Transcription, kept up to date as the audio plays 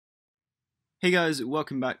Hey guys,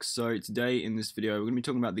 welcome back. So today in this video we're going to be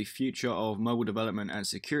talking about the future of mobile development and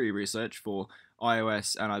security research for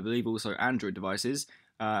iOS and I believe also Android devices.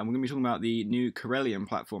 And we're going to be talking about the new Corellium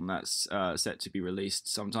platform that's set to be released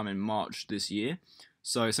sometime in March this year.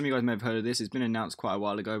 So some of you guys may have heard of this. It's been announced quite a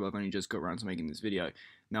while ago, but I've only just got around to making this video.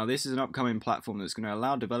 Now this is an upcoming platform that's going to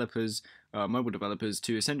allow developers, mobile developers,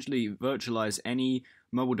 to essentially virtualize any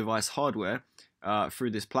mobile device hardware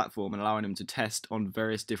through this platform and allowing them to test on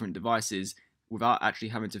various different devices without actually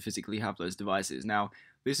having to physically have those devices. Now,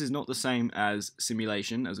 this is not the same as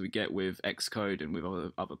simulation as we get with Xcode and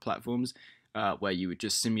with other platforms, where you would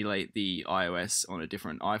just simulate the iOS on a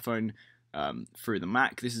different iPhone through the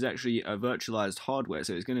Mac. This is actually a virtualized hardware,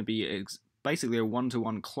 so it's going to be basically a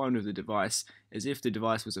one-to-one clone of the device. As if the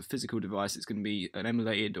device was a physical device, it's going to be an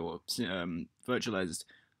emulated or virtualized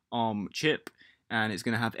ARM chip, and it's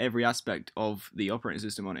going to have every aspect of the operating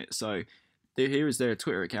system on it. So here is their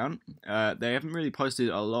Twitter account. They haven't really posted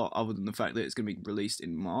a lot other than the fact that it's going to be released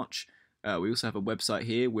in March. We also have a website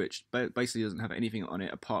here which basically doesn't have anything on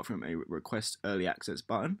it apart from a request early access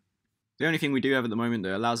button. The only thing we do have at the moment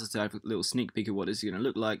that allows us to have a little sneak peek of what this is going to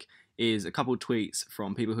look like is a couple of tweets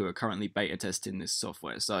from people who are currently beta testing this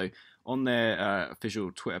software. So on their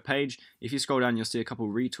official Twitter page, if you scroll down, you'll see a couple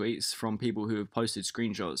of retweets from people who have posted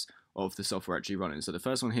screenshots of the software actually running. So the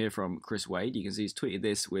first one here from Chris Wade, you can see he's tweeted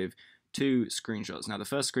this with two screenshots. Now the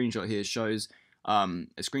first screenshot here shows a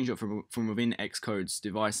screenshot from within Xcode's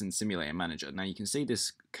device and simulator manager. Now you can see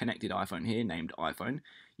this connected iPhone here named iPhone.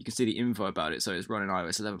 You can see the info about it. So it's running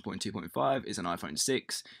iOS 11.2.5, it's an iPhone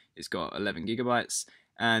 6, it's got 11 gigabytes,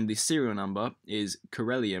 and the serial number is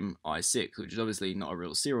Corellium i6, which is obviously not a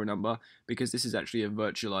real serial number because this is actually a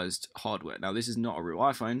virtualized hardware. Now this is not a real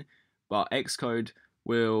iPhone, but Xcode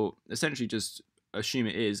will essentially just assume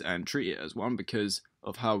it is and treat it as one because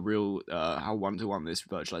of how real, how one-to-one this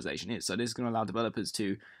virtualization is. So this is going to allow developers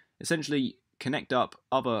to essentially connect up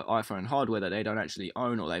other iPhone hardware that they don't actually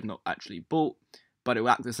own or they've not actually bought, but it will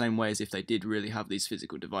act the same way as if they did really have these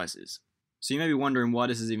physical devices. So you may be wondering why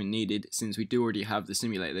this is even needed, since we do already have the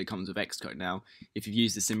simulator that comes with Xcode. Now, if you've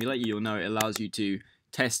used the simulator, you'll know it allows you to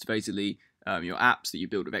test basically your apps that you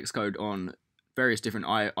build with Xcode on various different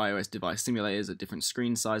iOS device simulators at different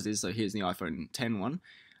screen sizes. So here's the iPhone X one.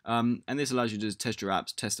 And this allows you to test your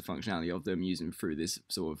apps, test the functionality of them using through this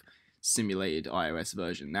sort of simulated iOS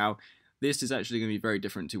version. Now, this is actually going to be very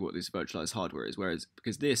different to what this virtualized hardware is,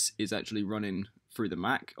 because this is actually running through the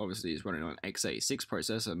Mac. Obviously, it's running on an x86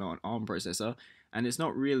 processor, not an ARM processor, and it's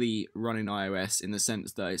not really running iOS in the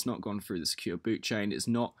sense that it's not gone through the secure boot chain. It's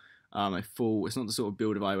not it's not the sort of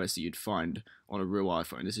build of iOS that you'd find on a real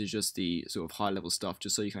iPhone. This is just the sort of high-level stuff,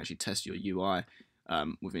 just so you can actually test your UI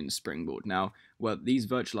within Springboard. Now, what these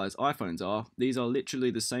virtualized iPhones are, these are literally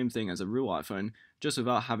the same thing as a real iPhone, just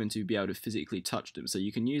without having to be able to physically touch them. So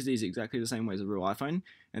you can use these exactly the same way as a real iPhone,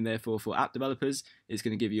 and therefore for app developers, it's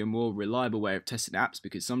going to give you a more reliable way of testing apps,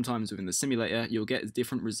 because sometimes within the simulator, you'll get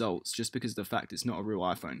different results just because of the fact it's not a real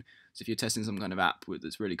iPhone. So if you're testing some kind of app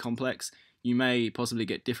that's really complex, you may possibly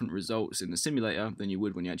get different results in the simulator than you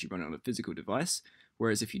would when you actually run it on a physical device.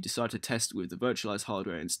 Whereas if you decide to test with the virtualized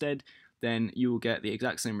hardware instead, then you will get the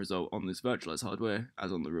exact same result on this virtualized hardware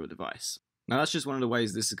as on the real device. Now that's just one of the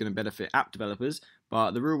ways this is going to benefit app developers,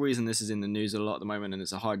 but the real reason this is in the news a lot at the moment and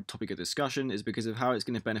it's a hard topic of discussion is because of how it's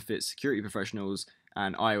going to benefit security professionals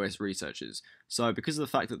and iOS researchers. So because of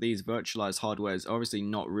the fact that these virtualized hardwares are obviously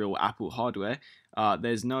not real Apple hardware,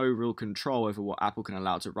 there's no real control over what Apple can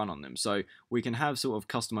allow to run on them. So we can have sort of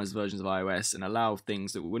customized versions of iOS and allow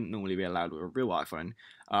things that wouldn't normally be allowed with a real iPhone,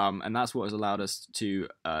 and that's what has allowed us to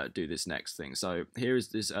do this next thing. So here is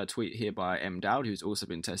this tweet here by M. Dowd, who's also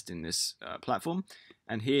been testing this platform,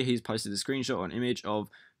 and here he's posted a screenshot or an image of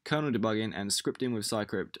kernel debugging and scripting with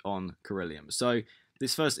Cycrypt on Corellium. So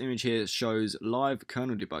this first image here shows live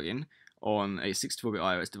kernel debugging on a 64-bit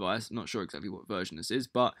iOS device. Not sure exactly what version this is,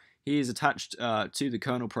 but he is attached to the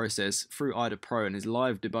kernel process through IDA Pro and is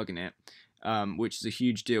live debugging it, which is a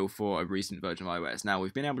huge deal for a recent version of iOS. Now,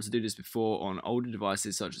 we've been able to do this before on older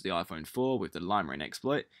devices such as the iPhone 4 with the limerain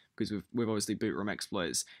exploit, because with obviously boot ROM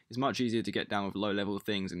exploits, it's much easier to get down with low-level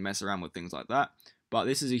things and mess around with things like that. But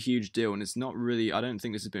this is a huge deal, and it's not really, I don't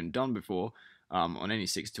think this has been done before on any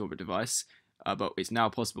 64-bit device, but it's now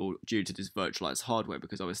possible due to this virtualized hardware,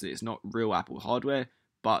 because obviously it's not real Apple hardware,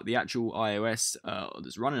 but the actual iOS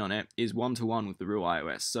that's running on it is one-to-one with the real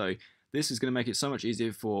iOS. So this is going to make it so much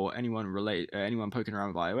easier for anyone poking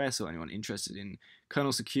around with iOS or anyone interested in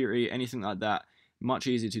kernel security, anything like that. Much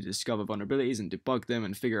easier to discover vulnerabilities and debug them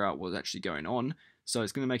and figure out what's actually going on. So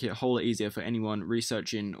it's going to make it a whole lot easier for anyone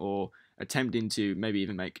researching or attempting to maybe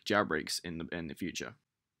even make jailbreaks in the future.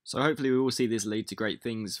 So hopefully we will see this lead to great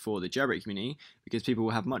things for the Jailbreak community, because people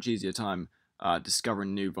will have much easier time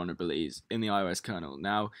discovering new vulnerabilities in the iOS kernel.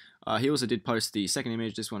 Now, he also did post the second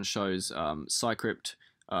image. This one shows Cycrypt,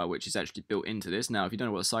 which is actually built into this. Now, if you don't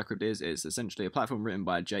know what Cycrypt is, it's essentially a platform written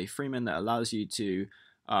by Jay Freeman that allows you to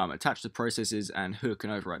attach the processes and hook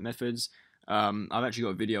and overwrite methods. I've actually got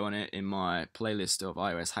a video on it in my playlist of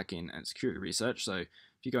iOS hacking and security research. So if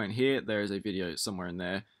you go in here, there is a video somewhere in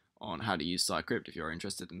there on how to use Cycrypt if you're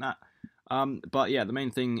interested in that. But yeah, the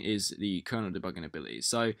main thing is the kernel debugging abilities.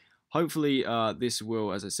 So hopefully this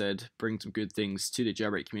will, as I said, bring some good things to the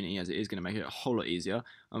Jailbreak community, as it is going to make it a whole lot easier.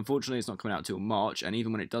 Unfortunately, it's not coming out until March, and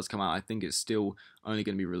even when it does come out, I think it's still only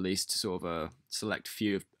going to be released to sort of a select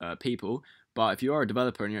few people. But if you are a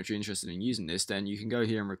developer and you're actually interested in using this, then you can go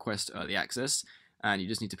here and request early access, and you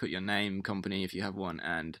just need to put your name, company if you have one,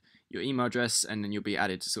 and your email address, and then you'll be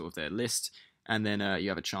added to sort of their list, and then you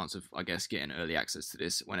have a chance of, I guess, getting early access to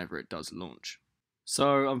this whenever it does launch.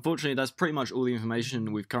 So unfortunately, that's pretty much all the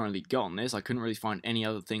information we've currently got on this. I couldn't really find any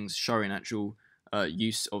other things showing actual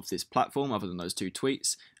use of this platform other than those two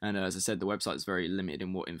tweets, and as I said, the website is very limited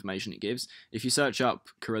in what information it gives. If you search up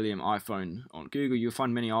Corellium iPhone on Google, you'll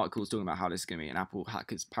find many articles talking about how this is going to be an Apple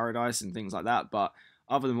hacker's paradise and things like that, but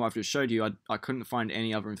other than what I've just showed you, I couldn't find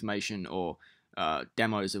any other information or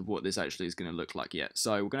demos of what this actually is going to look like yet.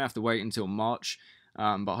 So we're going to have to wait until March,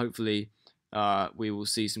 but hopefully we will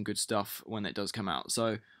see some good stuff when it does come out.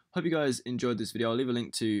 So hope you guys enjoyed this video. I'll leave a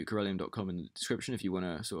link to Corellium.com in the description if you want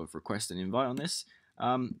to sort of request an invite on this.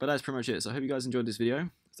 But that's pretty much it. So I hope you guys enjoyed this video.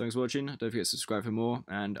 Thanks for watching. Don't forget to subscribe for more,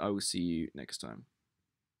 and I will see you next time.